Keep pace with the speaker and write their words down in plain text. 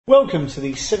Welcome to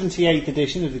the 78th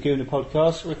edition of the Gooner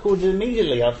podcast, recorded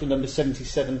immediately after number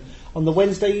 77 on the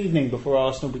Wednesday evening before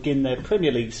Arsenal begin their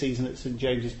Premier League season at St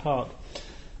James's Park.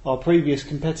 Our previous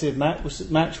competitive match was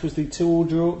the 2-2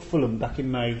 draw at Fulham back in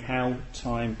May. How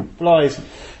time flies.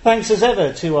 Thanks as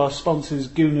ever to our sponsors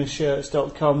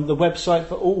GoonerShirts.com, the website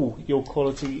for all your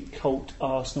quality cult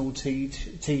Arsenal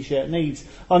t-shirt needs.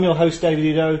 I'm your host David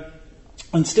Udo,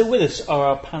 and still with us are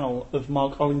our panel of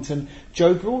Mark Ollington,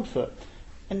 Joe Broadfoot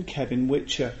and Kevin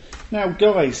Witcher. Now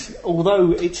guys,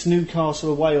 although it's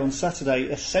Newcastle away on Saturday,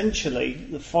 essentially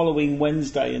the following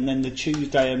Wednesday and then the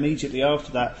Tuesday immediately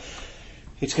after that,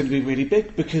 it's going to be really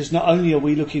big, because not only are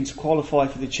we looking to qualify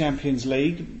for the Champions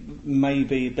League,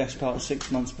 maybe best part of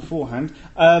 6 months beforehand,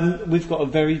 we've got a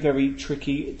very, very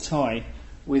tricky tie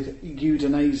with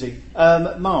Udinese.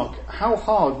 Mark, how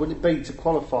hard would it be to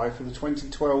qualify for the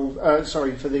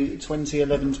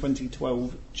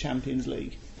 2011-2012 Champions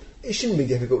League? It shouldn't be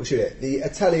difficult, should it? The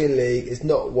Italian league is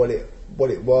not what it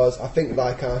was. I think,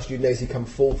 like us, Udinese come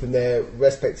fourth in their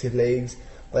respective leagues.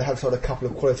 They have signed a couple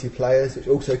of quality players, which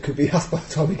also could be us by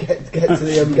the time we get to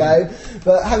the game.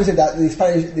 But having said that,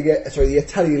 the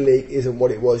Italian league isn't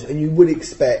what it was, and you would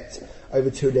expect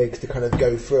over 2 legs to kind of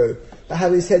go through. But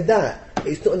having said that,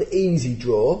 it's not an easy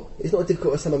draw. It's not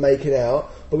difficult as some are making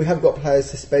out. But we have got players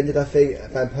suspended. I think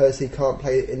Van Persie can't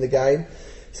play in the game.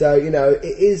 So, it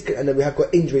is good. And then we have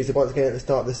got injuries once again at the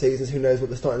start of the season, so who knows what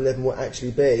the starting 11 will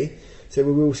actually be. So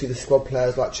we will see the squad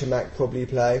players like Chamakh probably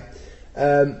play.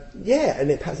 And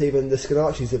then perhaps even the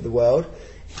Scanaccis of the world.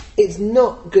 It's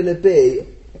not going to be...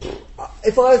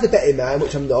 If I was a betting man,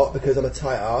 which I'm not because I'm a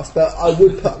tight ass, but I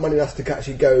would put money on us to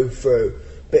actually go through.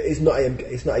 But it's not a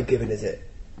given, is it?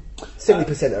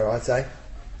 70%er, I'd say.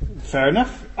 Fair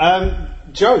enough.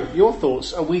 Joe, your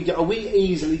thoughts? Are we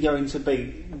easily going to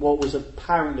beat what was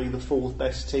apparently the fourth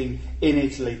best team in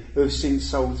Italy, who have since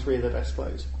sold 3 of their best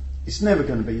players? It's never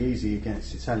going to be easy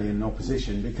against Italian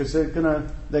opposition, because they're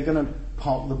going to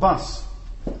park the bus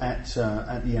at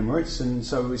the Emirates, and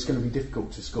so it's going to be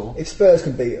difficult to score. If Spurs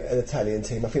can beat an Italian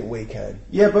team, I think we can.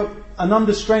 Yeah, but an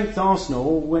understrength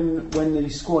Arsenal, when the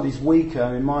squad is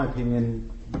weaker, in my opinion,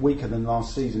 weaker than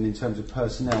last season in terms of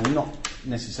personnel, not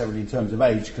necessarily in terms of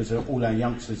age, because all our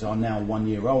youngsters are now 1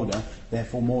 year older,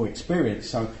 therefore more experienced,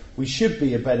 so we should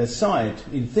be a better side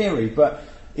in theory. But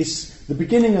it's the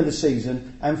beginning of the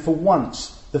season, and for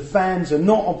once the fans are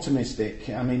not optimistic.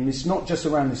 I mean, it's not just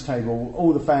around this table.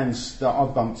 All the fans that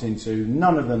I've bumped into,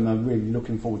 none of them are really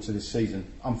looking forward to this season,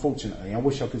 unfortunately. I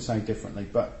wish I could say differently,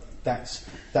 but that's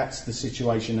the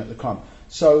situation at the club.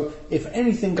 So if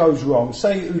anything goes wrong,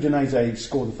 say Udinese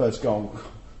score the first goal,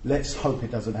 let's hope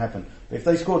it doesn't happen. But if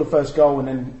they score the first goal and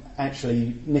then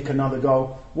actually nick another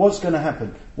goal, what's going to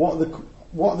happen? What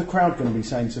are the crowd going to be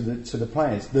saying to the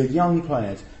players, the young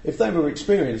players? If they were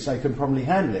experienced, they can probably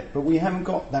handle it. But we haven't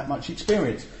got that much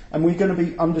experience, and we're going to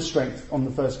be under strength on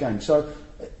the first game. So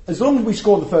as long as we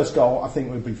score the first goal, I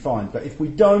think we'll be fine. But if we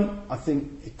don't, I think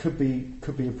it could be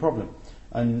a problem.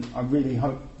 And I really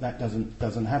hope that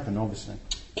doesn't happen, obviously.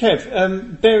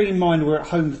 Kev, bearing in mind we're at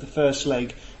home for the first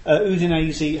leg,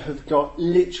 Udinese have got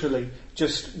literally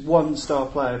just one star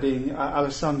player, being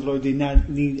Alessandro Di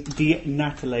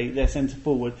Natale, their centre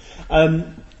forward.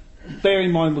 Bearing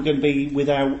in mind we're going to be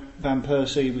without Van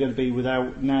Persie, we're going to be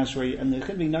without Nasri, and there's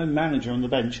going to be no manager on the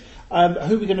bench. Who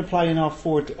are we going to play in our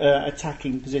forward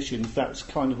attacking positions? That's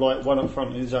kind of like one up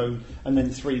front in his own, and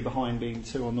then 3 behind, being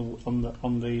 2 on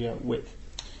the width.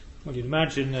 Well, you'd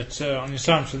imagine that on the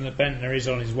assumption that Bentner is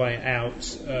on his way out,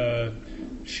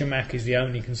 Chamakh is the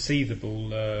only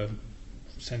conceivable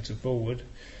centre forward.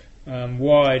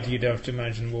 Wide, you'd have to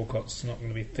imagine Walcott's not going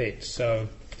to be fit, so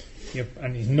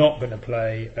and he's not going to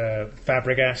play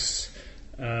Fabregas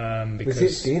because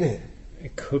Rosicky, innit?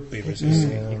 It could be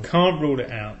Rosicky. Yeah. You can't rule it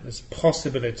out. There's a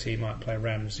possibility he might play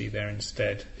Ramsey there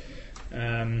instead.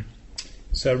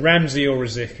 So Ramsey or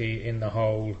Rosicky in the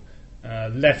hole.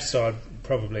 Left side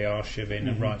probably Arshavin,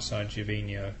 and right side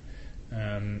Gervinho.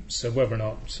 So whether or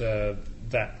not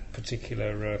that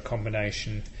particular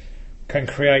combination can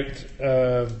create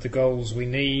the goals we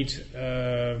need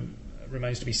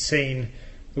remains to be seen.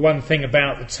 The one thing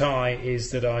about the tie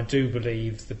is that I do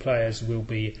believe the players will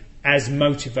be as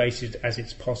motivated as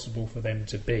it's possible for them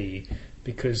to be,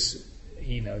 because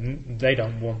they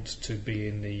don't want to be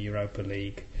in the Europa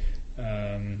League.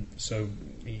 So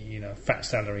fat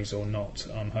salaries or not,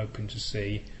 I'm hoping to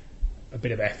see a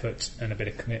bit of effort and a bit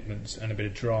of commitment and a bit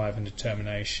of drive and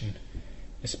determination,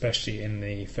 especially in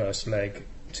the first leg,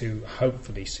 to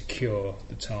hopefully secure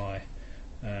the tie,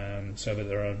 so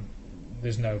that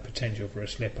there's no potential for a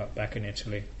slip up back in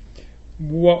Italy.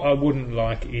 What I wouldn't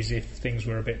like is if things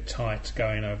were a bit tight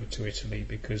going over to Italy,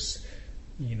 because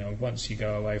once you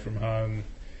go away from home,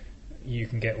 you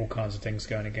can get all kinds of things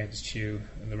going against you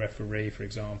and the referee, for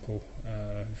example.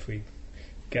 If we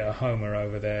get a homer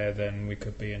over there, then we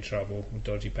could be in trouble with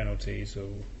dodgy penalties or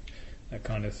that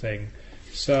kind of thing.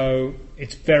 So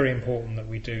it's very important that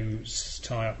we do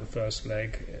tie up the first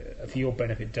leg. For your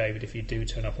benefit, David, if you do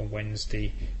turn up on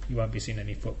Wednesday, you won't be seeing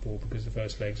any football because the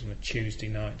first leg's on a Tuesday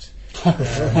night. But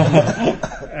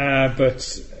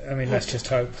I mean, let's just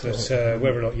hope that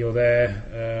whether or not you're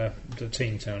there, the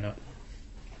team turn up.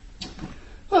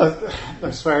 Well,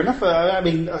 that's fair enough.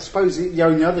 I suppose the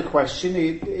only other question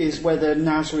is whether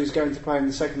Nasri is going to play in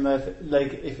the second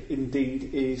leg, if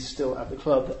indeed is still at the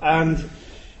club, and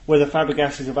whether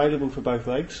Fabregas is available for both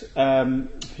legs.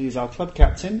 He's our club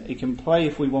captain. He can play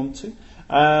if we want to,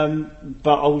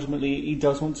 but ultimately he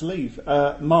does want to leave.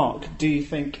 Mark, do you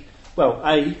think,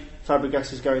 A,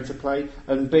 Fabregas is going to play,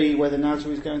 and B, whether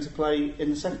Nasri is going to play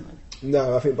in the second leg?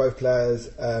 No, I think both players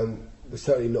will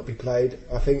certainly not be played.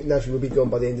 I think Nasri will be gone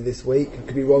by the end of this week. I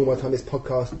could be wrong by the time this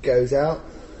podcast goes out,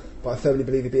 but I firmly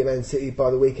believe he'll be at Man City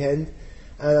by the weekend,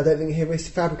 and I don't think he'll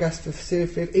risk Fabregas for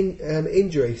serious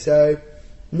injury. So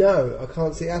no, I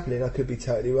can't see it happening. I could be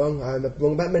totally wrong. I'm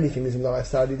wrong about many things in life,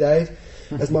 sadly, Dave.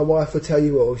 As my wife will tell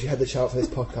you all, she had the chance for this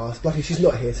podcast. Luckily, she's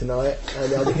not here tonight,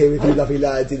 and I'll be here with you lovely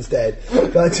lads instead.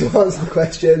 But to answer the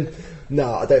question,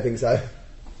 no, I don't think so.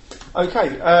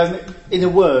 Okay, in a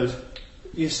word,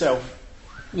 yourself,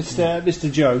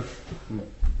 Mr. Joe.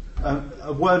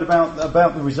 A word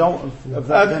about the result of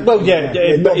that.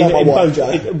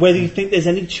 Whether you think there's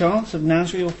any chance of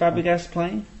Nasri or Fabregas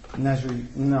playing?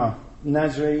 Nasri, no.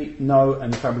 Nasri, no,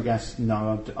 and Fabregas,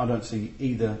 no. I don't see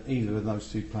either of those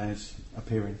two players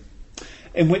appearing.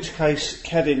 In which case,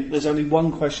 Kevin, there's only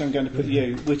one question I'm going to put to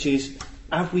you, which is,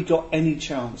 have we got any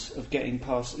chance of getting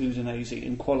past Udinese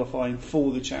and qualifying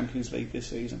for the Champions League this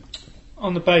season?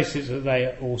 On the basis that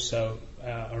they also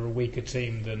are a weaker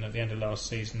team than at the end of last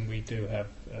season, we do have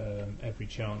every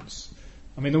chance.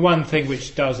 I mean, the one thing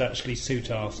which does actually suit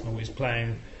Arsenal is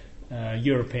playing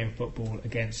European football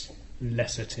against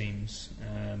lesser teams.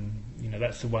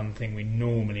 That's the one thing we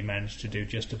normally manage to do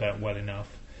just about well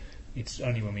enough. It's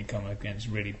only when we come against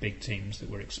really big teams that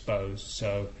we're exposed.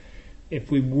 So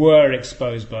if we were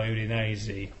exposed by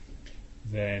Udinese,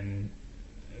 then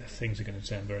things are going to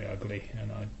turn very ugly,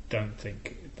 and I don't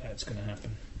think that's going to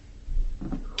happen.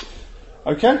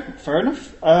 Okay, fair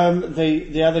enough.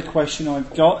 The other question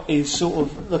I've got is sort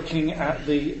of looking at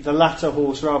the latter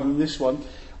horse rather than this one,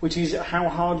 which is how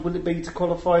hard would it be to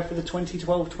qualify for the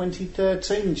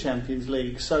 2012-2013 Champions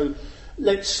League? So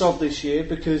let's sod this year,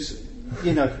 because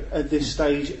at this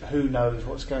stage, who knows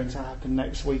what's going to happen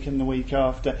next week and the week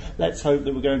after. Let's hope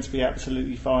that we're going to be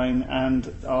absolutely fine,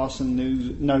 and Arsenal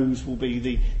knows will be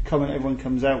the comment everyone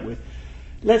comes out with.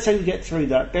 Let's say we get through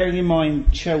that. Bearing in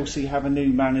mind Chelsea have a new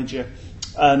manager,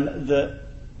 that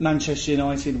Manchester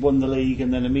United won the league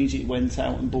and then immediately went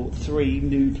out and bought 3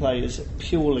 new players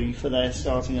purely for their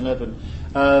starting 11,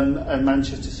 and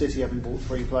Manchester City haven't bought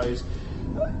 3 players.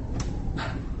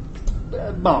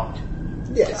 Mark,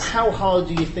 yes. How hard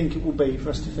do you think it will be for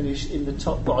us to finish in the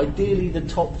top, but ideally the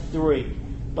top 3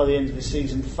 by the end of the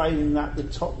season? Failing that, the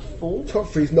top 4? Top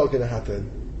 3 is not going to happen.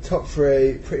 Top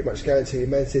 3 pretty much guaranteed: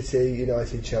 Man City,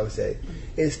 United, Chelsea.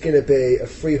 It's going to be a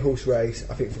 3-horse race,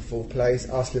 I think, for 4th place: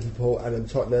 us, Liverpool, and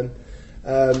Tottenham.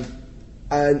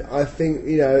 And I think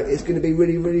it's going to be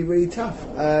really, really, really tough.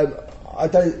 I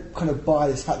don't kind of buy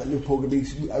this fact that Liverpool are going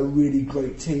to be a really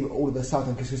great team all of a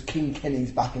sudden because King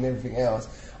Kenny's back and everything else.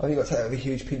 I think you've got to take that with a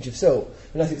huge pinch of salt.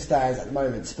 And as it stands at the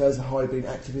moment, Spurs have hardly been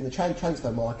active in the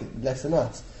transfer market, less than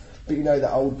us. But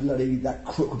that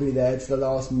crook will be there to the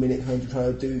last minute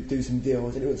trying to do some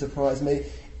deals, and it wouldn't surprise me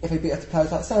if they beat us to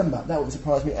players like Samba. That wouldn't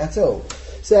surprise me at all.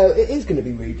 So it is going to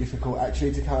be really difficult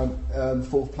actually to come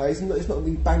 4th place, and it's not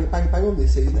going to be bang on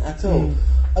this season at all.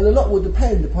 And a lot will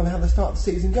depend upon how the start of the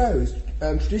season goes.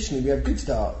 Traditionally we have good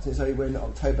starts. It's only when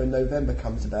October and November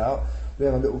comes about we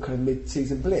have a little kind of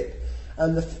mid-season blip.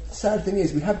 And the sad thing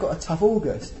is we have got a tough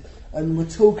August, and we're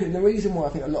talking. The reason why I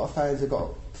think a lot of fans have got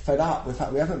fed up with the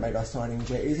fact we haven't made our signings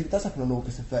yet is if it does happen on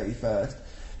August the 31st,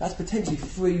 that's potentially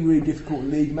 3 really difficult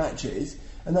league matches,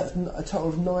 and that's a total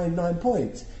of 9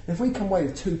 points. And if we come away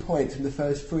with 2 points from the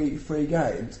first three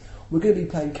games, we're going to be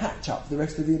playing catch up for the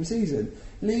rest of the season.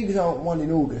 Leagues aren't won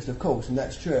in August, of course, and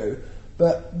that's true,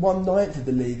 but 1/9 of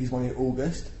the league is won in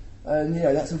August, and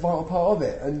that's a vital part of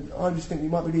it. And I just think we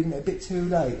might be leaving it a bit too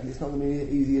late, and it's not going to be as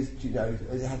easy as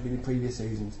it has been in previous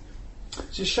seasons.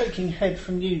 Just shaking head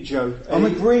from you, Joe. I'm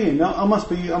agreeing. I must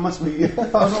be. I'm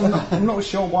not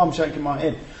sure why I'm shaking my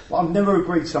head, I've never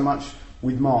agreed so much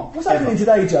with Mark. What's happening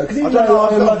today, Joe? Because I don't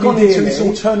know, I've gone into this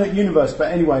alternate universe,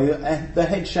 but anyway, the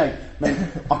head shake,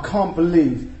 man, I can't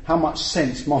believe how much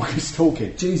sense Mark is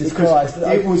talking. Jesus Christ.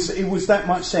 It was that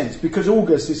much sense, because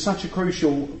August is such a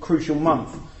crucial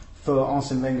month for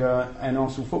Arsene Wenger and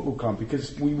Arsenal Football Club,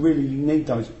 because we really need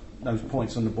those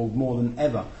points on the board more than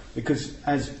ever, because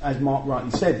as Mark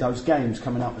rightly said, those games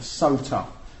coming up are so tough.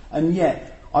 And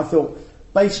yet, I thought,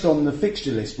 based on the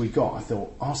fixture list we got, I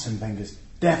thought Arsene Wenger's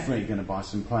definitely going to buy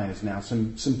some players now,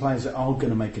 some players that are going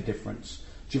to make a difference.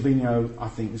 Gervinho, I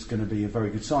think, was going to be a very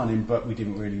good signing, but we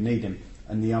didn't really need him.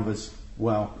 And the others,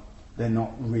 well,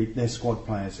 they're squad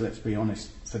players, let's be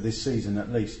honest, for this season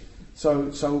at least.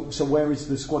 So where is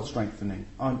the squad strengthening?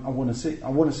 I want to see it.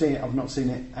 I've not seen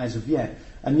it as of yet.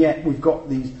 And yet we've got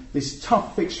this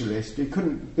tough fixture list. It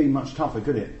couldn't be much tougher,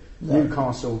 could it? No.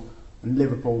 Newcastle and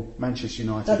Liverpool, Manchester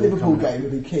United. That Liverpool game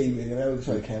would be key, really.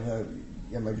 Sorry, Kev,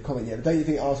 I made a comment yet. But don't you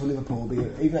think Arsenal-Liverpool will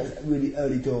be, even though it's really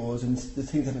early doors and the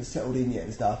teams haven't settled in yet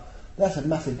and stuff, that's a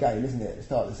massive game, isn't it, at the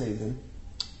start of the season?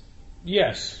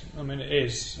 Yes, I mean it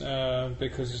is,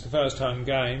 because it's the first home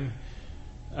game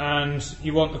and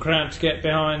you want the crowd to get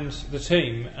behind the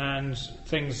team, and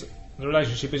the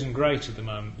relationship isn't great at the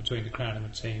moment between the crowd and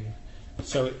the team.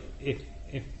 So if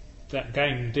that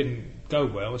game didn't go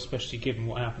well, especially given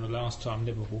what happened the last time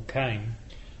Liverpool came,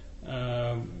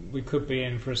 we could be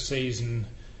in for a season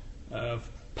of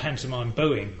pantomime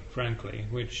booing, frankly,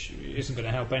 which isn't going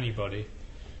to help anybody.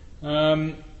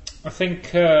 I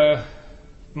think you're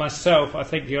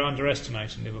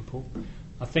underestimating Liverpool.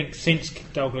 I think since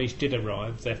Dalglish did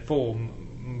arrive, their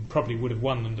form probably would have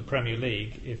won them the Premier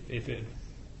League if it had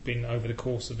been over the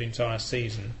course of the entire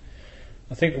season.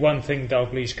 I think the one thing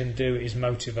Dalglish can do is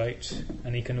motivate,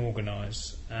 and he can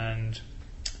organise. And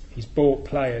he's bought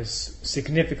players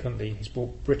significantly. He's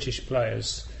bought British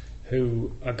players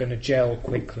who are going to gel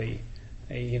quickly.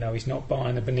 He's not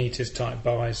buying the Benitez type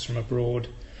buys from abroad.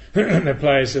 They're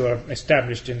players who are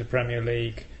established in the Premier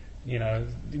League.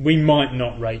 We might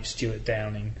not rate Stuart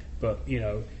Downing, but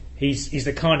he's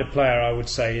the kind of player I would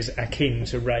say is akin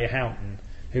to Ray Houghton,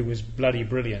 who was bloody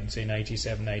brilliant in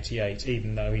 87, 88,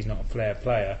 even though he's not a flair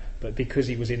player. But because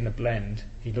he was in the blend,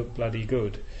 he looked bloody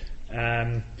good.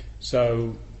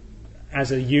 So,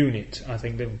 as a unit, I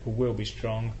think Liverpool will be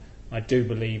strong. I do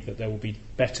believe that they will be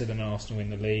better than Arsenal in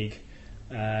the league,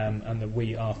 and that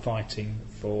we are fighting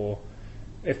for...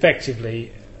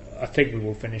 Effectively, I think we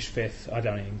will finish fifth. I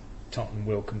don't think Tottenham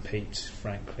will compete,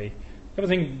 frankly. The other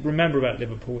thing to remember about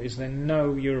Liverpool is there's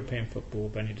no European football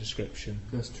of any description.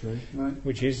 That's true. Right.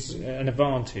 Which is an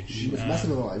advantage. It's a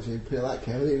massive advantage, you put it like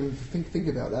that, I didn't even think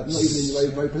about that. Not even in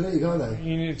the Europa League, are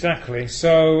they? Exactly.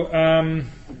 So,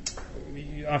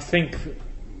 I think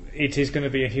it is going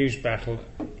to be a huge battle.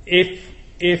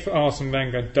 If Arsene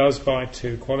Wenger does buy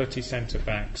two quality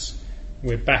centre-backs,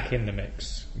 we're back in the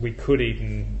mix. We could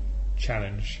even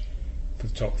challenge for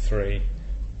the top three,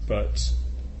 but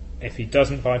if he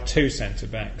doesn't buy two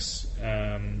centre-backs,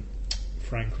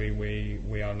 frankly,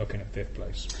 we are looking at fifth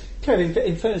place. Kevin,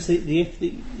 in fairness, the if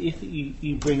that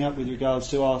you bring up with regards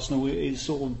to Arsenal is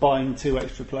sort of buying two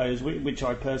extra players, which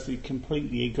I personally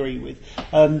completely agree with.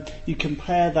 You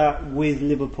compare that with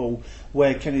Liverpool,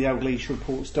 where Kenny Dalglish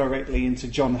reports directly into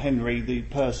John Henry, the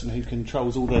person who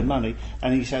controls all their money,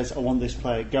 and he says, I want this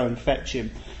player, go and fetch him.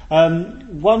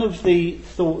 One of the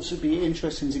thoughts that would be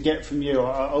interesting to get from you,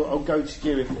 I'll go to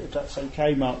you if that's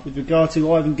okay, Mark, with regard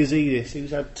to Ivan Gazidis, who's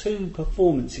had two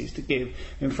performances to give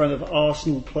in front of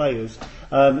Arsenal players,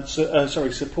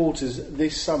 supporters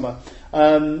this summer.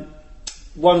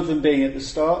 One of them being at the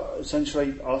start,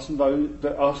 essentially Arsenal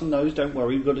knows, don't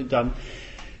worry, we've got it done.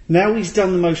 Now he's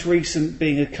done the most recent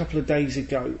being a couple of days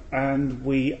ago, and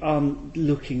we aren't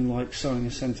looking like signing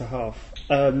a centre half.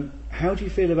 How do you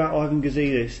feel about Ivan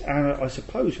Gazidis, and I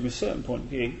suppose from a certain point of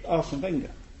view, Arsene Wenger?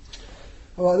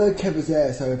 Well, I know Kev was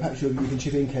there, so perhaps you can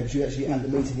chip in, Kev, you're actually at the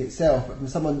meeting itself, but from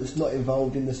someone that's not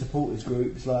involved in the supporters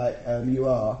groups like you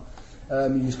are,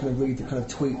 you just kind of read the kind of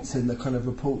tweets and the kind of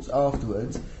reports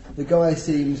afterwards. The guy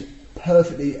seems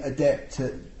perfectly adept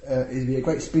at he'd be a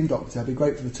great spin doctor. It'd be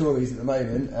great for the Tories at the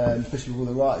moment, especially with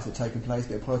all the riots that are taking place, a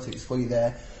bit of politics for you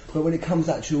there. But when it comes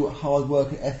to actual hard work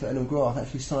and effort and graft,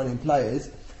 actually signing players,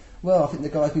 well, I think the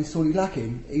guy's been sorely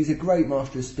lacking. He's a great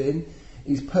master of spin.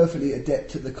 He's perfectly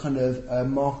adept at the kind of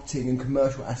marketing and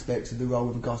commercial aspects of the role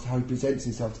with regards to how he presents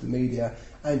himself to the media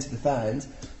and to the fans.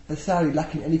 But sadly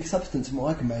lacking any substance from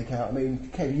what I can make out. I mean,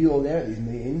 Kev, you're there at these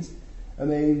meetings. I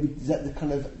mean, is that the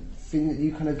kind of thing that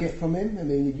you kind of get from him? I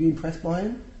mean, are you impressed by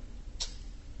him?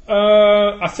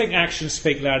 I think actions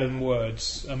speak louder than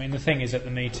words. I mean, the thing is, at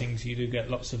the meetings you do get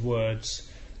lots of words,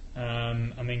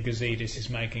 I mean, Gazidis is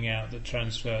making out that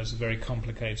transfers are very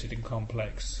complicated and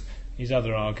complex. His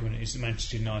other argument is that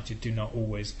Manchester United do not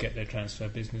always get their transfer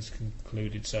business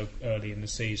concluded so early in the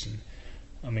season.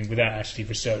 I mean, without actually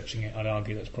researching it, I'd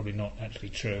argue that's probably not actually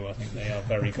true. I think they are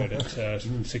very good at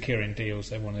securing deals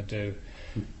they want to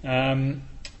do.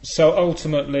 So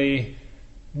ultimately,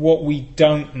 what we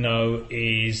don't know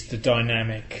is the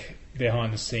dynamic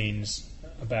behind the scenes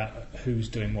about who's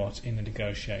doing what in the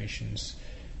negotiations.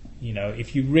 You know,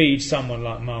 if you read someone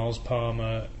like Miles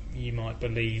Palmer, you might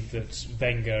believe that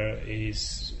Wenger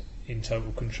is in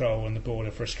total control and the board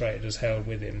are frustrated as hell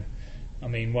with him. I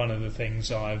mean, one of the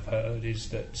things I've heard is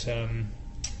that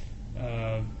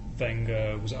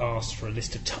Wenger was asked for a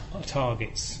list of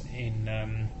targets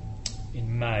in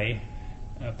May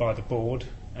by the board,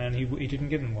 and he didn't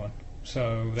give them one.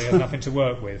 So they have nothing to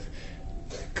work with.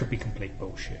 Could be complete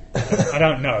bullshit. I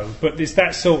don't know, but there's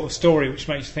that sort of story which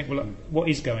makes you think, well, what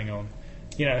is going on?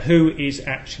 You know, who is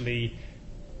actually,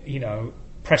 you know,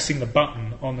 pressing the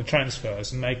button on the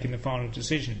transfers and making the final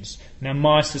decisions? Now,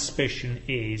 my suspicion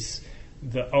is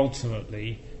that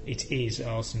ultimately it is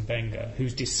Arsene Wenger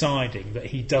who's deciding that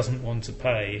he doesn't want to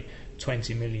pay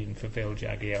 20 million for Phil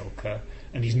Jagielka,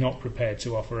 and he's not prepared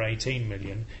to offer 18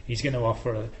 million. He's going to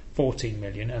offer 14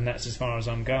 million, and that's as far as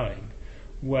I'm going.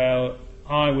 Well,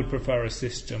 I would prefer a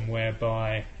system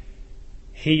whereby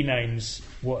he names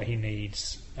what he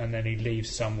needs and then he leaves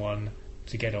someone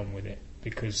to get on with it,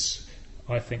 because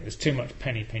I think there's too much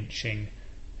penny pinching,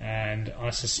 and I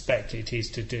suspect it is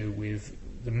to do with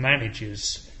the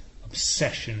manager's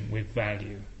obsession with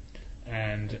value.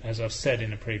 And as I've said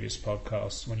in a previous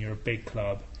podcast, when you're a big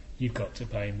club, you've got to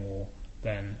pay more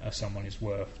than someone is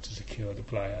worth to secure the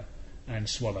player and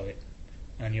swallow it.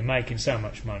 And you're making so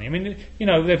much money. I mean, you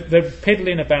know, they're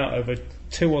piddling about over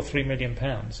 £2 or £3 million.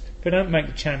 If they don't make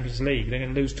the Champions League, they're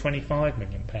going to lose £25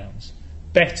 million.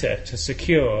 Better to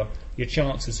secure your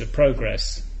chances of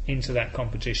progress into that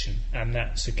competition and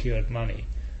that secured money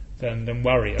than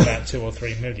worry about 2 or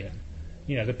 3 million.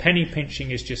 You know, the penny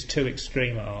pinching is just too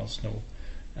extreme at Arsenal,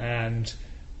 and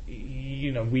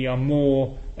you know, we are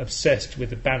more obsessed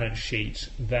with the balance sheet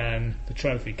than the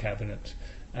trophy cabinet.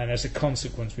 And as a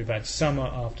consequence, we've had summer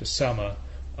after summer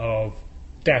of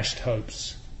dashed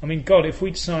hopes. I mean, God, if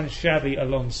we'd signed Xabi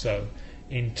Alonso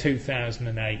in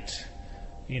 2008,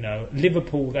 you know,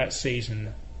 Liverpool that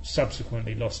season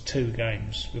subsequently lost 2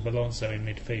 games with Alonso in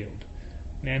midfield.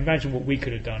 Now imagine what we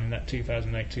could have done in that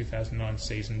 2008-2009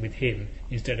 season with him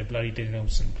instead of bloody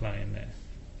Dinelson playing there.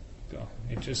 God,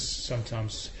 it just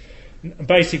sometimes...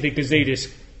 Basically,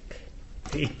 Gazidis,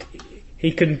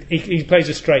 he plays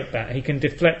a straight bat. He can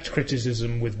deflect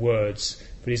criticism with words,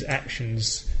 but his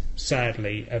actions,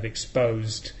 sadly, have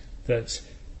exposed that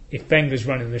if Wenger's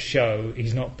running the show,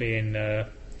 he's not being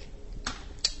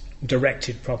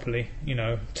directed properly. You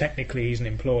know, technically he's an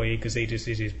employee. Gazidis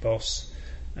is his boss.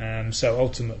 So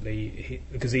ultimately,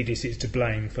 Gazidis is to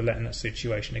blame for letting that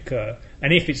situation occur.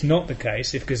 And if it's not the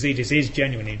case, if Gazidis is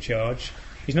genuinely in charge,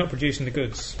 he's not producing the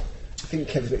goods. I think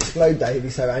Kev's going to explode, Dave.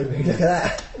 He's so angry. Look at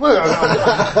that. Well,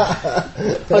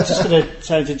 I was just going to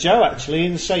turn to Joe actually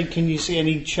and say, can you see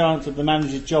any chance of the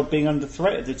manager's job being under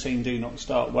threat if the team do not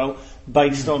start well,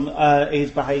 based on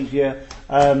his behaviour,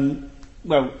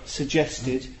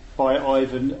 suggested by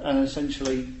Ivan and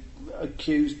essentially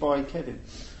accused by Kevin?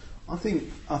 I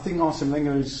think Arsene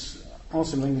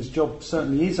Wenger's job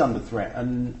certainly is under threat,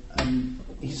 and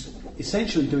he's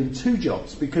essentially doing 2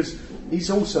 jobs, because he's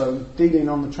also dealing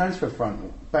on the transfer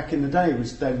front. Back in the day, it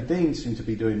was David Dean seemed to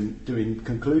be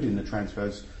concluding the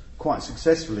transfers quite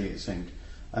successfully, it seemed.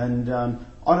 And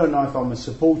I don't know if I'm a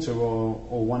supporter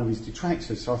or one of his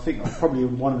detractors. So I think I'm probably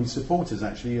one of his supporters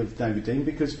actually of David Dean,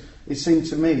 because it seemed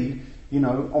to me, you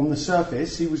know, on the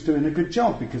surface he was doing a good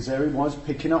job, because there he was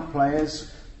picking up players,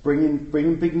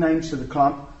 bringing big names to the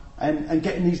club, and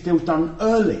getting these deals done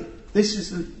early. This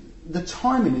is the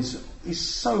timing is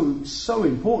so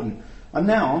important. And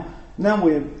now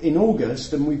we're in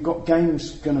August, and we've got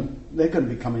games they're going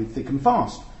to be coming thick and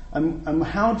fast. And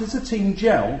how does a team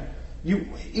gel?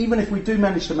 Even if we do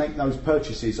manage to make those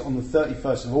purchases on the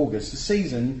 31st of August, the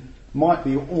season might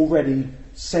be already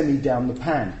semi down the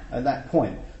pan at that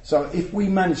point. So if we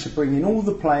manage to bring in all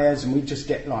the players, and we just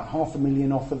get like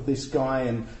 $500,000 off of this guy,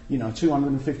 and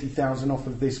 250,000 off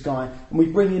of this guy, and we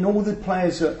bring in all the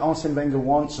players that Arsene Wenger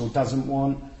wants or doesn't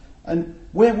want, and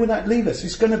where would that leave us?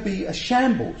 It's going to be a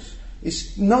shambles.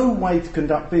 It's no way to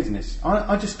conduct business.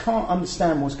 I just can't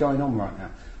understand what's going on right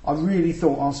now. I really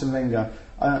thought Arsene Wenger...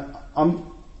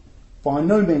 by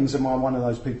no means am I one of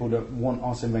those people that want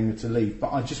Arsene Wenger to leave,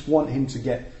 but I just want him to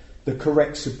get the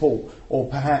correct support, or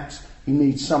perhaps he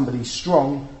needs somebody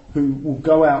strong who will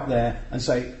go out there and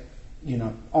say, you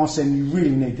know, Arsene, you really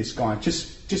need this guy.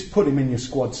 Just put him in your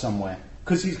squad somewhere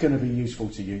because he's going to be useful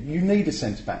to you. You need a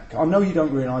centre-back. I know you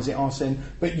don't realise it, Arsene,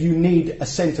 but you need a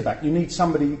centre-back. You need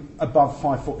somebody above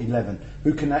 5'11"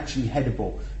 who can actually head a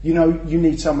ball. You know, you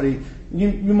need somebody.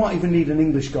 You might even need an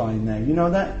English guy in there. You know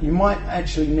that? You might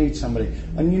actually need somebody,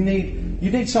 and you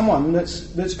need someone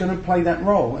that's going to play that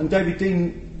role. And David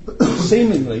Dein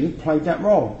seemingly played that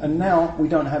role, and now we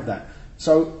don't have that.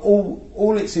 So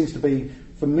all it seems to be,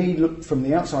 for me, look from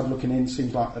the outside looking in,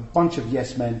 seems like a bunch of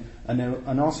yes men,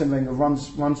 and Arsene Wenger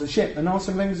runs the ship. And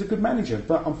Arsene Wenger's a good manager,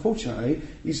 but unfortunately,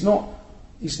 he's not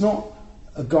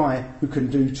a guy who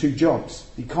can do two jobs.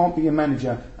 He can't be a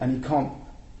manager, and he can't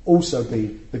also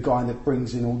be the guy that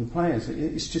brings in all the players.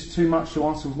 It's just too much to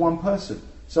ask of one person.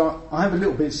 So I have a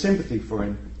little bit of sympathy for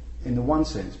him in the one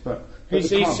sense, but he's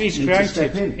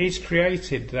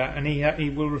created that, and he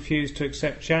will refuse to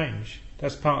accept change.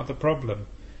 That's part of the problem.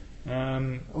 I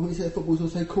wouldn't say football's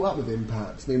also caught up with him,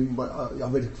 perhaps. I mean, I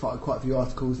read quite a few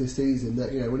articles this season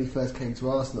that, you know, when he first came to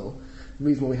Arsenal, the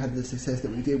reason why we had the success that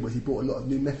we did was he brought a lot of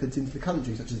new methods into the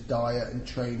country, such as diet and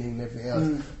training and everything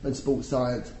else, and sports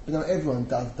science. But now everyone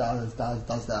does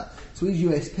that. So his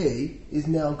USP is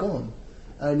now gone.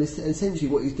 And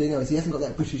essentially what he's doing now is he hasn't got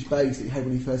that British base that he had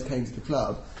when he first came to the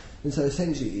club. And so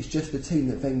essentially it's just the team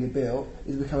that Wenger built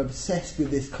has become obsessed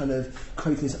with this kind of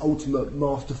creating this ultimate,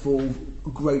 masterful,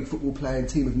 great football playing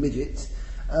team of midgets.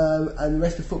 And the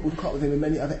rest of football caught with him in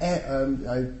many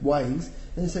other ways.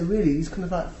 And so really he's kind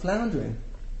of like floundering.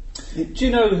 Do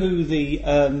you know who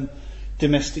the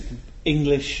domestic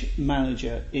English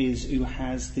manager is who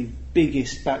has the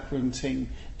biggest backroom team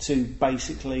to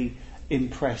basically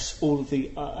impress all of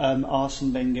the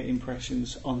Arsene Wenger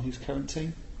impressions on his current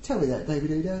team? Tell me that,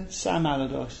 David Udo. Sam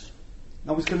Allardyce.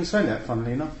 I was going to say that,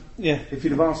 funnily enough. Yeah. If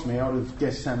you'd have asked me, I would have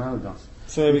guessed Sam Allardyce.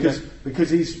 So there we go. Because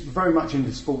he's very much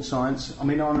into sports science. I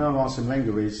mean, I know Arsene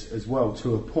Wenger is as well,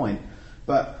 to a point.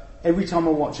 But every time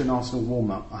I watch an Arsenal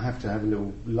warm-up, I have to have a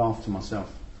little laugh to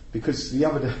myself. Because the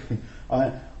other day,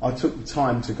 I took the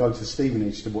time to go to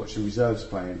Stevenage to watch the reserves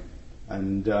playing.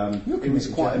 And it was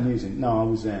quite amusing. No, I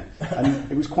was there.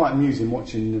 And it was quite amusing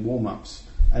watching the warm-ups.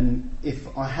 And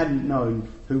if I hadn't known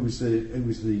who was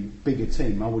the bigger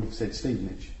team, I would have said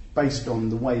Stevenage, based on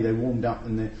the way they warmed up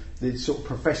and the sort of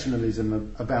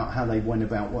professionalism about how they went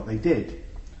about what they did.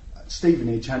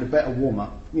 Stevenage had a better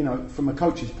warm-up. You know, from a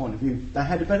coach's point of view, they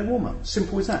had a better warm-up.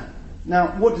 Simple as that. Now,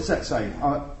 what does that say?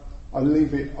 I'll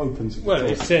leave it open to the Well,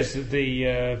 it says that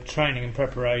the training and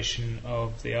preparation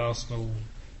of the Arsenal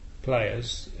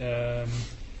players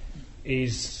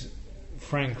is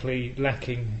frankly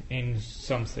lacking in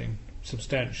something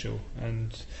substantial,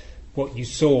 and what you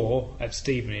saw at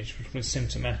Stevenage was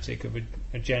symptomatic of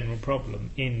a general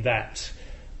problem, in that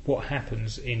what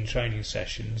happens in training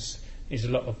sessions is a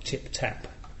lot of tip-tap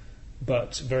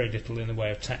but very little in the way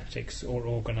of tactics or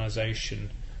organisation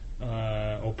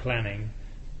or planning,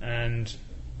 and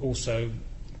also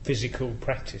physical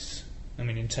practice. I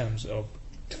mean, in terms of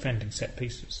defending set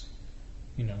pieces,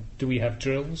 you know, do we have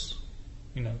drills?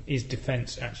 You know, is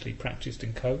defence actually practised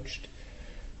and coached?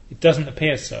 It doesn't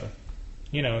appear so.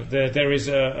 You know, there is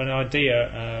an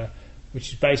idea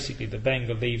which is basically that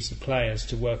Wenger leaves the players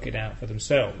to work it out for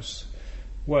themselves.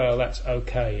 Well, that's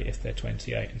okay if they're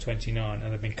 28 and 29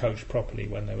 and they've been coached properly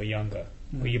when they were younger.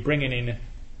 Well, you're bringing in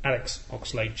Alex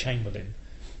Oxlade-Chamberlain.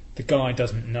 The guy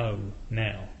doesn't know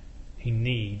now. He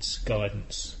needs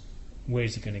guidance.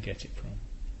 Where's he going to get it from?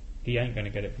 He ain't going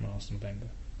to get it from Arsene Wenger.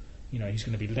 You know, he's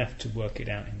going to be left to work it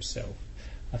out himself.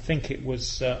 I think it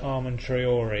was Armand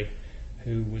Traore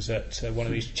who was at one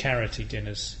of these charity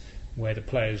dinners where the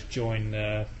players join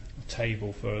a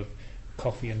table for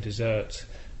coffee and dessert,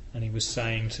 and he was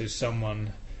saying to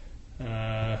someone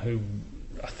who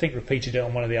I think repeated it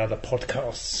on one of the other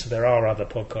podcasts. There are other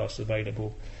podcasts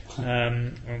available,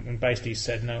 and basically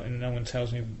said, no one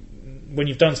tells me when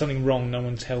you've done something wrong. No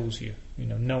one tells you. You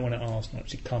know, no one at Arsenal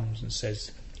actually comes and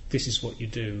says, this is what you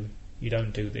do. You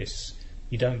don't do this.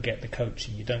 You don't get the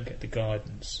coaching. You don't get the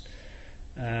guidance.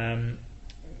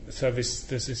 So there's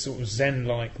this sort of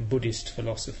Zen-like Buddhist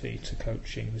philosophy to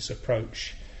coaching, this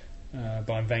approach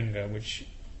by Wenger, which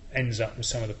ends up with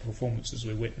some of the performances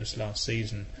we witnessed last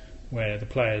season, where the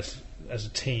players as a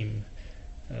team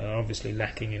are obviously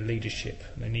lacking in leadership.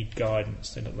 They need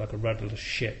guidance. They look like a rudderless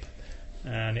ship,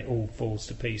 and it all falls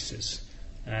to pieces.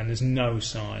 And there's no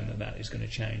sign that is going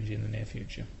to change in the near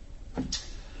future.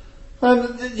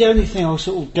 The only thing I'll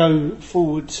sort of go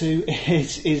forward to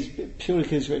is purely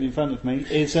because it's written in front of me,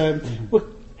 is we're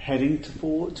heading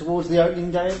towards the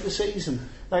opening day of the season,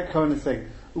 that kind of thing.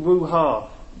 Woo-ha.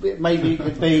 Maybe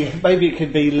it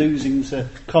could be losing to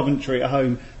Coventry at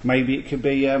home. Maybe it could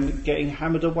be getting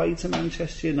hammered away to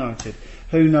Manchester United.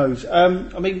 Who knows?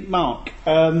 Mark,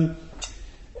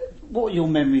 what are your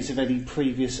memories of any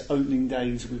previous opening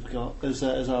days we've got as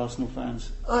Arsenal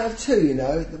fans? I have two,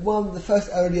 the first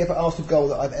only ever Arsenal goal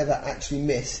that I've ever actually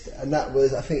missed, and that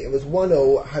was, I think it was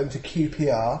 1-0 home to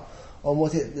QPR on,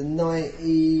 was it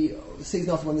the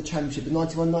season after we won the Championship, the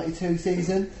 91-92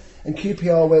 season, and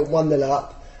QPR went 1-0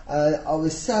 up, and I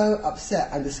was so upset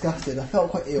and disgusted. I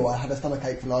felt quite ill. I had a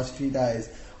stomachache for the last few days.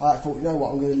 I thought, you know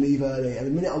what, I'm going to leave early. And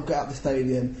the minute I got out of the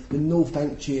stadium, the North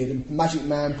Bank cheered, and Magic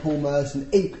Man Paul Merson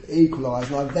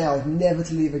equalised, and I vowed never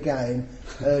to leave a game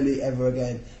early ever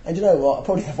again. And you know what, I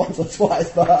probably have once or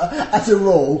twice, but as a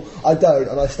rule, I don't,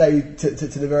 and I stay to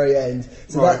the very end.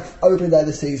 So that opening day of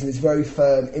the season is very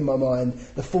firm in my mind.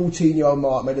 The 14-year-old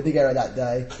Mark made a big error that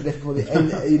day. He left before the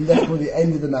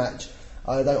end of the match.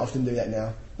 I don't often do that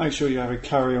now. Make sure you have a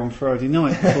curry on Friday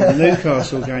night before the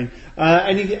Newcastle game.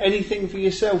 Anything for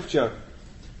yourself, Joe?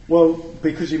 Well,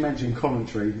 because you mentioned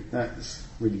Coventry, that's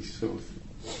really sort of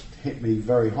hit me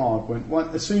very hard.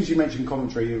 As soon as you mentioned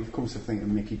Coventry, of course I think of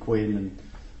Mickey Quinn, and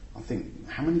I think,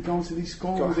 how many goals did he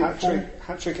score? Got a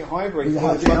hat-trick at Highbury.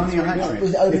 Was it only a hat-trick?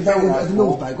 Was it open day at the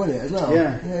North Bank, wasn't it, as well?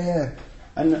 Yeah.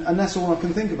 And that's all I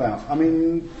can think about. I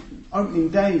mean, opening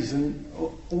days and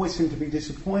always seem to be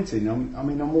disappointing.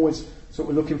 I'm always sort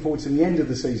of looking forward to the end of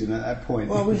the season at that point.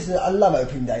 Well, I love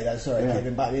opening day though, sorry,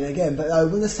 Kevin, butting in again, but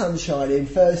when the sun's shining,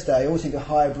 Thursday, I always think of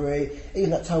Highbury,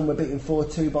 even that time we were beaten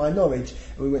 4-2 by Norwich,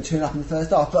 and we went 2-0 in the first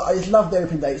half, but I just love the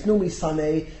opening day. It's normally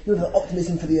sunny, you have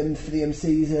optimism for the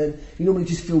season, you normally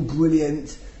just feel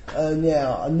brilliant, and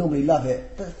I normally love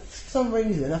it, but for some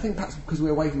reason, I think perhaps because we're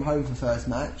away from home for the first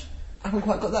match, I haven't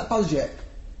quite got that buzz yet.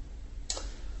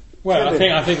 Well,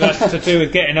 I think that's to do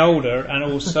with getting older and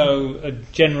also a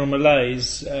general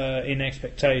malaise in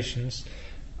expectations.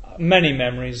 Many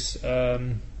memories. I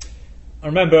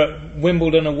remember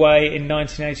Wimbledon away in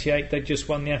 1988. They just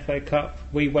won the FA Cup.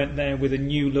 We went there with a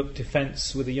new look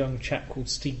defence with a young chap called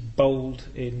Steve Bold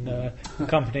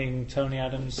accompanying Tony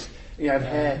Adams. He had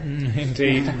hair.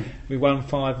 Indeed. We won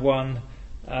 5-1.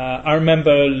 I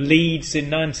remember Leeds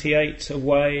in 98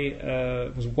 away.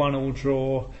 It was 1-1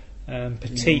 draw.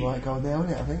 Petit, Ian Wright goal there,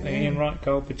 wasn't it, I think? Ian Wright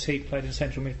goal. Petit played in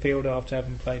central midfield after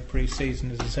having played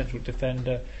pre-season as a central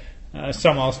defender.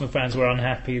 Some Arsenal fans were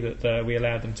unhappy that we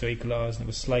allowed them to equalise, and it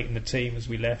was slating the team as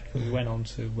we left. We went on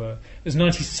to it was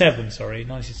 97.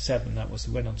 That was,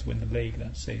 we went on to win the league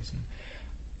that season.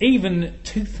 Even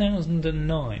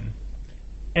 2009,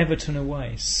 Everton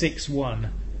away 6-1.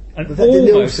 And was that the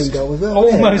Nielsen goal as well?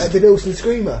 Almost the Nielsen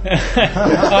screamer.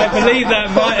 I believe that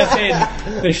might have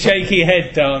been the shaky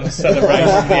head dance celebration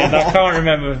at the end. I can't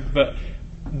remember, but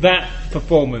that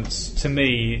performance to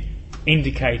me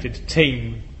indicated a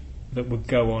team that would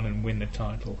go on and win the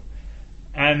title.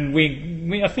 And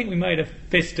I think we made a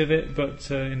fist of it,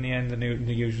 but in the end,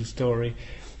 the usual story.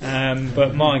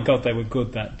 But my God, they were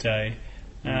good that day.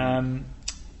 And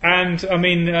I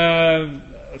mean,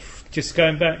 just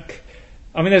going back.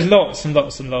 I mean, there's lots and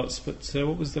lots and lots, but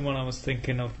what was the one I was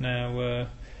thinking of now?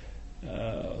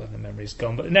 The memory's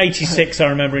gone. But in '86,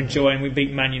 I remember enjoying. We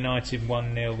beat Man United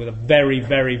 1-0 with a very,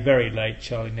 very, very late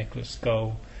Charlie Nicholas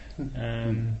goal.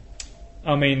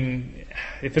 I mean,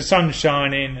 if the sun's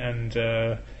shining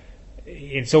and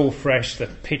it's all fresh, the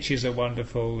pitches are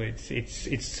wonderful.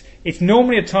 It's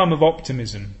normally a time of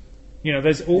optimism.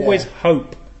 There's always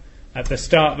hope at the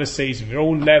start of the season. We're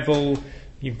all level.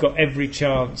 You've got every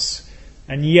chance.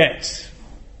 And yet,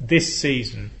 this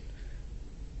season,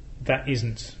 that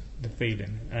isn't the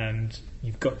feeling. And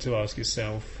you've got to ask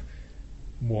yourself,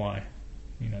 why?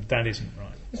 That isn't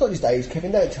right. It's not just age,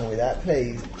 Kevin, don't tell me that,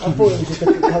 please. I thought it was just a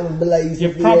kind of malaise.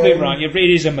 You're probably right, it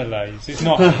is a malaise. It's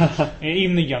not.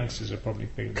 Even the youngsters are probably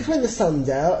feeling it. Because when the sun's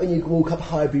out and you walk up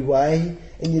Highbury Way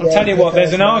and you're I'll tell you what,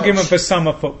 there's an argument for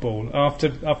summer football. After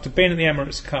being at the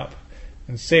Emirates Cup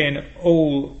and seeing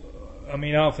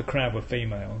half the crowd were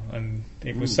female, and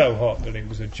it was so hot that it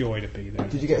was a joy to be there.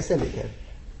 Did you get a semi, Ken?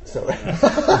 Sorry.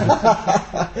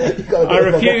 I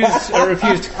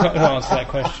refuse to answer that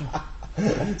question.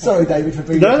 Sorry, David, for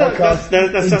bringing the podcast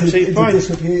that's absolutely fine.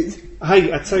 Disrepute.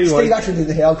 Hey, I tell you what. Steve Ashton did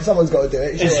the hill, because someone's got to do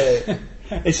it, surely.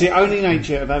 It's the only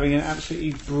nature of having an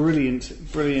absolutely brilliant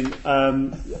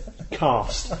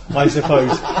cast, I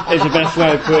suppose, is the best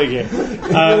way of putting it.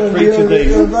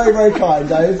 You're very, very kind,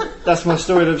 Dave. That's my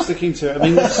story that I'm sticking to. I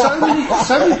mean, there's so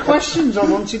many questions I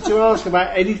wanted to ask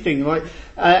about anything, like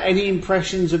any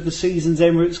impressions of the season's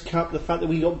Emirates Cup, the fact that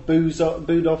we got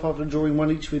booed off after drawing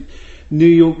one each with New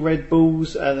York Red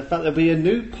Bulls, the fact there'll be a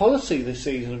new policy this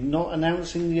season of not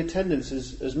announcing the attendance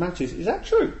as matches. Is that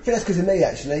true? I think that's because of me,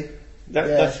 actually.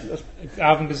 That's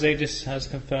Alvin Gazidis has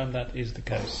confirmed that is the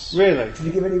case. really? Did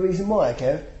you give any reason why,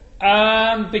 Kev?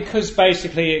 Because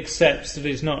basically it accepts that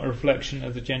it's not a reflection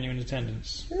of the genuine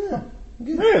attendance. Yeah.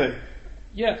 Good. Really?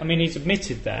 Yeah, I mean he's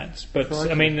admitted that, but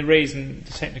I mean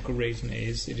the technical reason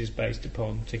is it is based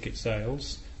upon ticket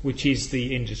sales, which is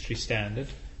the industry standard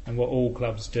and what all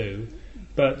clubs do.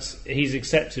 But he's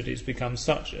accepted it's become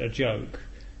such a joke,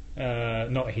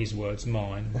 not his words,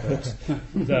 mine, but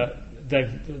that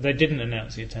they didn't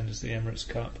announce the attendance of the Emirates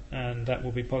Cup, and that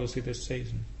will be policy this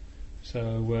season.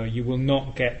 So you will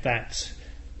not get that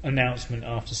announcement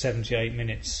after 78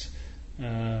 minutes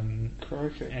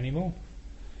anymore.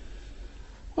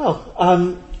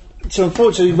 Well, to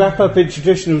unfortunately wrap up in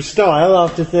traditional style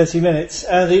after 30 minutes,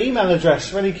 the email address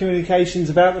for any communications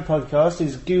about the podcast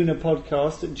is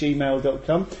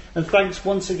goonerpodcast@gmail.com. And thanks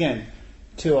once again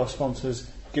to our sponsors,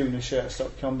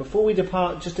 goonershirts.com. Before we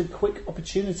depart, just a quick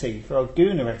opportunity for our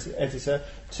Gooner editor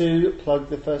to plug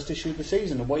the first issue of the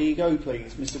season. Away you go,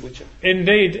 please, Mr. Witcher.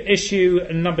 Indeed, issue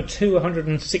number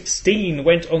 216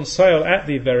 went on sale at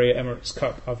the very Emirates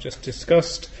Cup I've just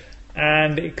discussed,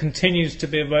 and it continues to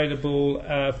be available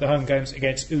for the home games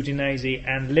against Udinese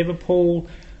and Liverpool.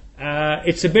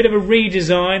 It's a bit of a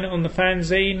redesign on the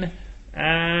fanzine,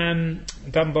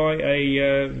 done by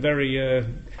a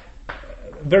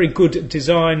very good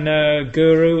design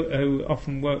guru who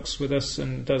often works with us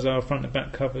and does our front and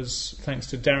back covers, thanks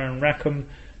to Darren Rackham.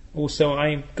 Also,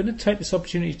 I'm going to take this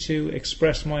opportunity to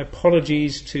express my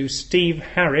apologies to Steve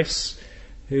Harris,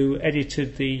 who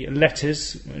edited the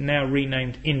letters, now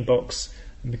renamed Inbox,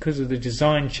 and because of the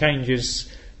design changes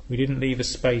we didn't leave a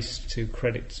space to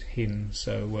credit him,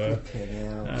 so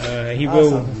he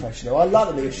will. Unprofessional. I like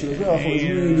the new issue as well. I thought it was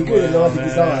really good and nicely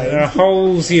designed. There are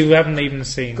holes you haven't even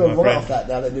seen. Got right off that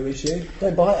now, that new issue.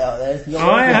 Don't buy it out there.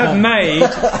 I have made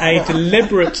a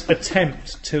deliberate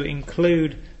attempt to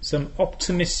include some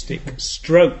optimistic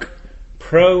stroke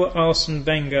pro Arsene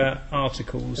Wenger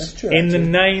articles true, in the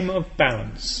name of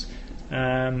balance.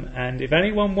 And if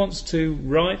anyone wants to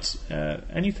write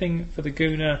anything for the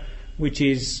Gooner which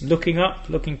is looking up,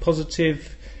 looking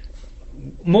positive,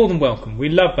 more than welcome. We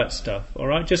love that stuff,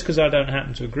 alright? Just because I don't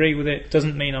happen to agree with it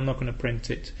doesn't mean I'm not going to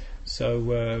print it.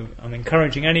 So I'm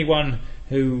encouraging anyone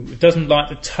who doesn't like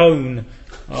the tone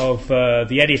of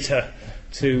the editor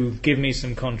to give me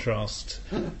some contrast.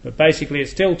 But basically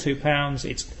it's still £2,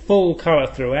 it's full colour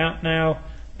throughout now,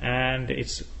 and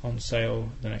it's on sale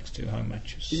the next two home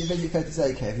matches. Is it very fair to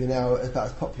say, Kev, you're now about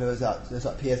as popular as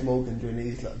like Piers Morgan during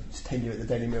his tenure at the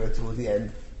Daily Mirror towards the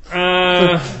end?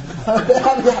 I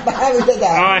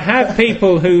have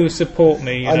people who support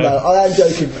me. I know. I am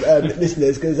joking,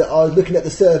 listeners, because I was looking at the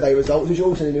survey results, which are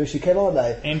also in the new issue, Kev, aren't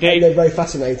they? Indeed. And they're very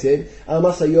fascinating. I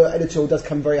must say, your editorial does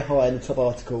come very high in the top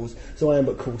articles, so I am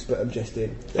but coarse, but I'm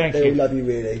jesting. Thank they you. all love you,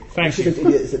 really. Thank you.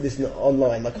 Idiots that listen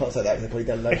online, I can't say that because they probably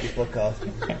don't like this podcast.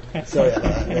 Sorry about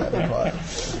that. Yeah, be quiet.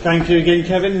 Thank you again,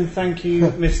 Kevin, and thank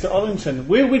you, Mr. Ollington.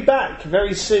 We'll be back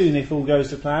very soon, if all goes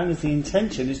to plan, as the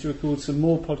intention is to record some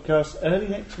more podcasts early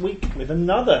next week with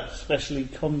another specially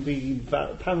convened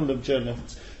panel of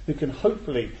journalists who can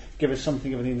hopefully give us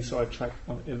something of an inside track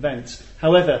on events.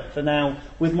 However, for now,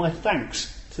 with my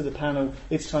thanks to the panel,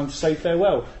 it's time to say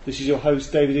farewell. This is your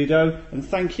host, David Udo, and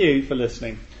thank you for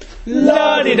listening.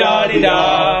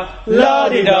 La-di-da-di-da,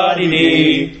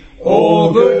 la-di-da-di-dee,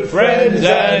 all good friends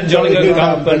and jolly good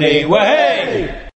company. Way!